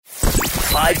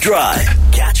5 Drive.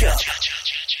 Catch up.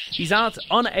 He's out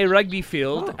on a rugby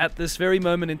field at this very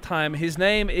moment in time. His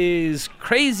name is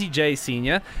Crazy J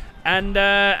Senior, and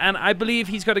I believe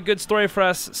he's got a good story for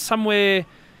us somewhere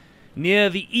near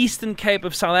the Eastern Cape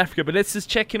of South Africa. But let's just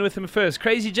check in with him first.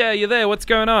 Crazy J, are you there? What's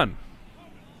going on?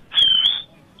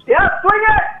 Yeah, swing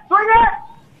it!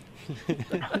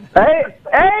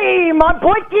 hey, my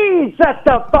boykies at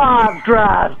the 5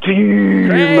 Drive team.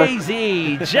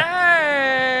 Crazy J!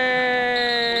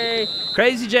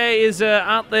 Crazy J is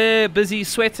out there busy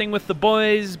sweating with the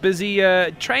boys, busy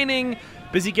training,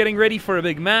 busy getting ready for a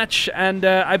big match. And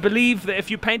I believe that if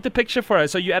you paint the picture for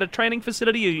us, are you at a training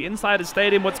facility? Are you inside a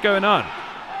stadium? What's going on?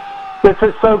 This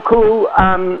is so cool.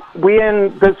 We're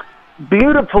in this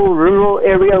beautiful rural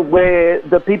area where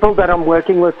the people that I'm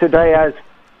working with today has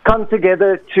come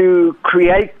together to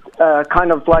create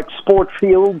kind of like sport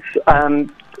fields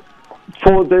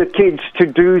for the kids to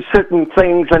do certain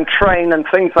things and train and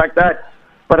things like that.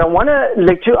 But I want to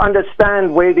let you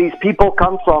understand where these people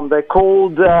come from. They're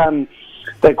called the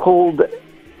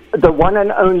one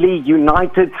and only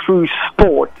United Through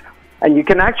Sport. And you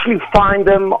can actually find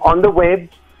them on the web.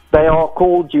 They are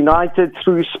called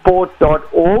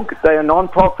unitedthroughsport.org. They're a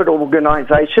non-profit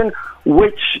organization,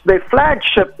 which their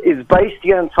flagship is based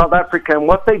here in South Africa. And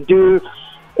what they do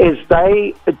is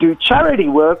they do charity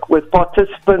work with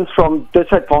participants from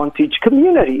disadvantaged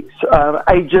communities,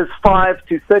 ages 5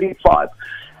 to 35.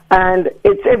 And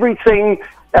it's everything.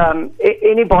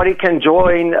 Anybody can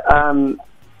join.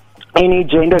 Any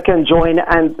gender can join.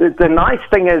 And the nice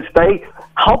thing is they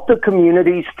help the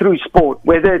communities through sport,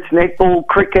 whether it's netball,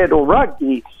 cricket, or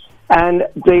rugby. And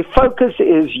their focus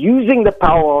is using the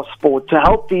power of sport to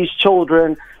help these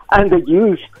children and the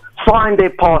youth find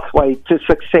their pathway to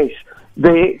success.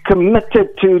 They're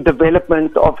committed to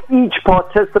development of each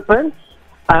participant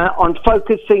on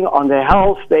focusing on their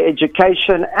health, their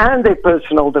education, and their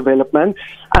personal development.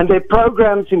 And their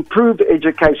programs improve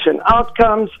education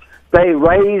outcomes. They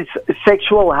raise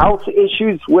sexual health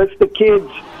issues with the kids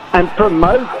and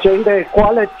promote gender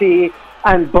equality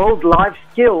and build life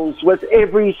skills with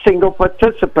every single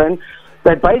participant.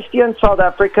 They're based here in South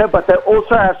Africa, but they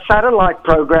also have satellite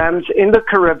programs in the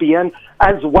Caribbean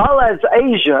as well as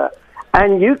Asia.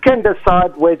 And you can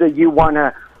decide whether you want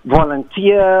to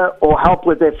volunteer or help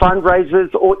with their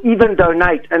fundraisers or even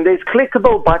donate. And there's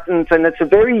clickable buttons, and it's a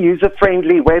very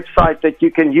user-friendly website that you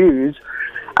can use.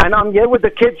 And I'm here with the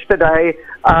kids today.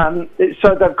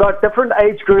 So they've got different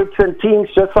age groups and teams,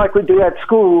 just like we do at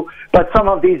school. But some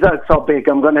of these oaks are big,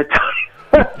 I'm going to tell you.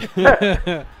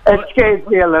 It scares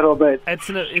me a little bit. It's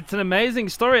an amazing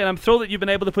story, and I'm thrilled that you've been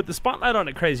able to put the spotlight on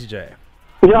it, Crazy J.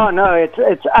 Yeah, no,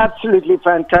 it's absolutely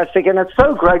fantastic. And it's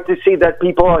so great to see that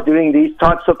people are doing these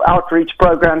types of outreach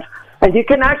programs. And you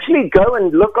can actually go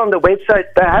and look on the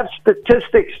website. They have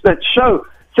statistics that show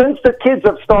since the kids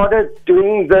have started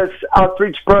doing this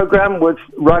outreach program with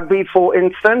rugby, for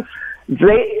instance,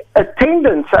 their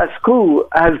attendance at school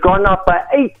has gone up by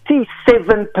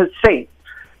 87%.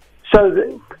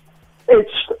 So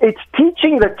it's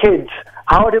teaching the kids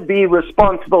how to be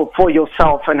responsible for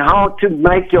yourself and how to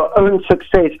make your own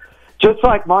success. Just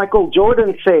like Michael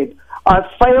Jordan said, I've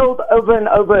failed over and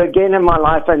over again in my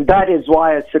life, and that is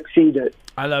why I succeeded.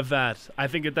 I love that. I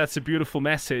think that's a beautiful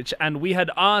message. And we had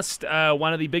asked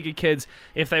one of the bigger kids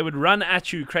if they would run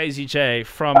at you, Crazy J,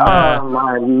 from the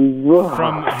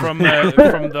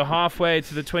halfway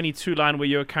to the 22 line where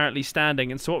you're currently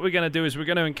standing. And so what we're going to do is we're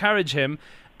going to encourage him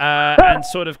and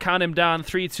sort of count him down,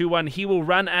 3, 2, 1. He will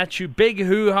run at you, big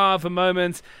hoo-ha of a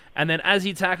moment. And then as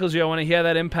he tackles you, I want to hear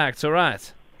that impact. All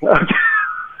right?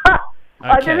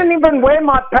 I didn't even wear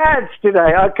my pads today.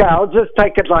 Okay, I'll just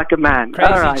take it like a man.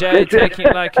 Crazy J taking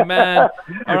it like a man.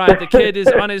 All right, the kid is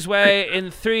on his way in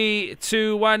 3,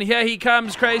 2, 1. Here he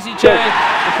comes, Crazy J.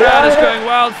 The crowd is going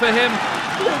wild for him.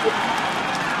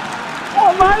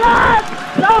 Oh, my Lord!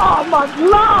 Oh, my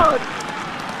Lord!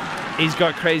 He's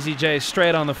got Crazy J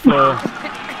straight on the floor.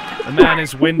 The man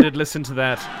is winded. Listen to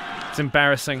that. It's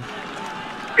embarrassing.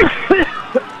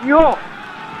 Yo!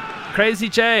 Crazy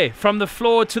J, from the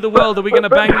floor to the world, are we going to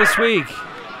bang this week?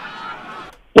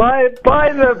 By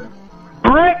the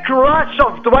brick rush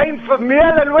of Dwayne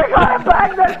Vermeulen, we're going to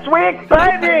bang this week,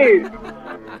 baby!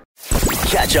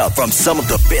 Catch up from some of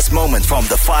the best moments from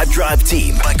the 5 Drive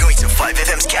team by going to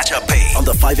 5FM's catch-up page on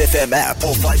the 5FM app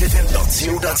or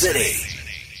 5FM.co.za.